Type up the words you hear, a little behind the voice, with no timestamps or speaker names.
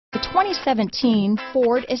2017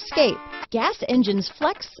 Ford Escape. Gas engines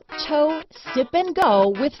flex, tow, sip and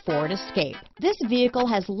go with Ford Escape. This vehicle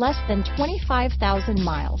has less than 25,000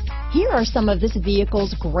 miles. Here are some of this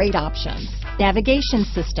vehicle's great options: navigation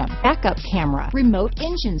system, backup camera, remote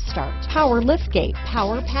engine start, power liftgate,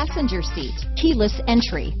 power passenger seat, keyless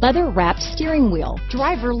entry, leather-wrapped steering wheel,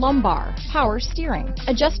 driver lumbar, power steering,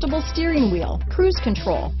 adjustable steering wheel, cruise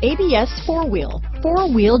control, ABS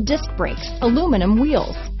four-wheel disc brakes, aluminum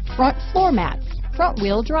wheels, front floor mats,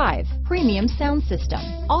 front-wheel drive, premium sound system,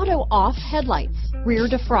 auto-off headlights, rear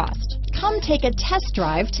defrost. Come take a test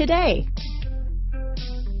drive today.